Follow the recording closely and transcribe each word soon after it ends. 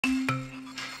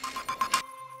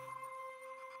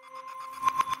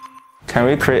Can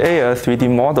we create a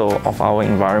 3D model of our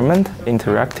environment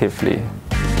interactively?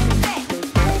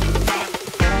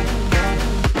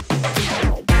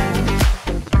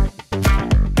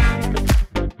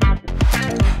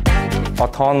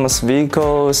 Autonomous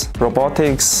vehicles,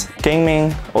 robotics,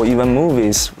 gaming, or even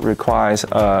movies requires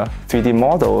 3D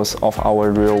models of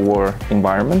our real-world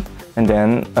environment. And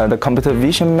then the computer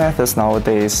vision methods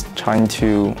nowadays trying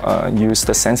to use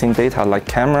the sensing data like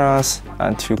cameras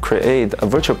to create a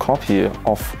virtual copy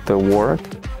of the world.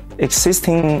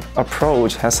 Existing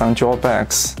approach has some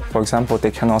drawbacks. For example,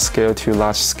 they cannot scale to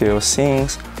large-scale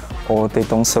scenes, or they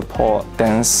don't support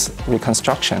dense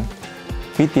reconstruction.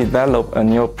 We developed a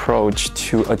new approach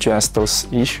to address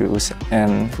those issues,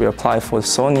 and we applied for the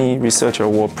Sony Research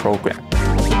Award Program.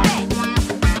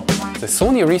 The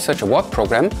Sony Research Award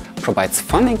Program provides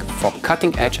funding for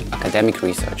cutting-edge academic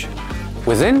research.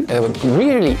 Within a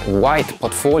really wide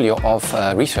portfolio of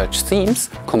research themes,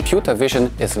 computer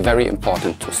vision is very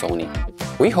important to Sony.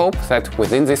 We hope that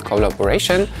within this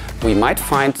collaboration, we might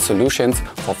find solutions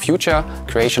for future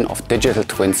creation of digital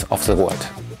twins of the world.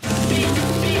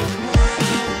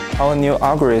 Our new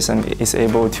algorithm is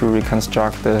able to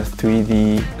reconstruct the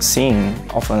 3D scene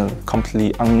of a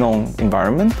completely unknown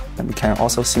environment. And we can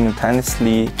also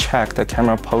simultaneously check the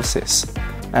camera poses.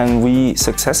 And we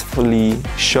successfully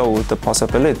showed the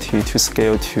possibility to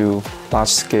scale to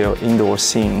large-scale indoor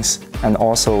scenes and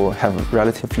also have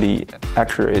relatively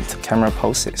accurate camera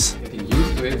poses.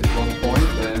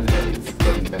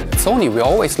 At Sony, we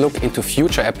always look into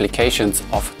future applications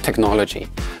of technology.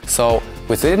 So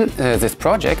within this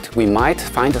project, we might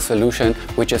find a solution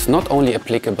which is not only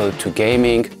applicable to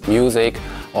gaming, music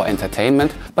or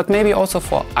entertainment, but maybe also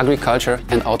for agriculture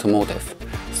and automotive.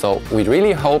 So we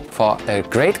really hope for a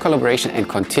great collaboration and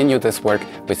continue this work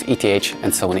with ETH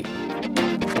and Sony.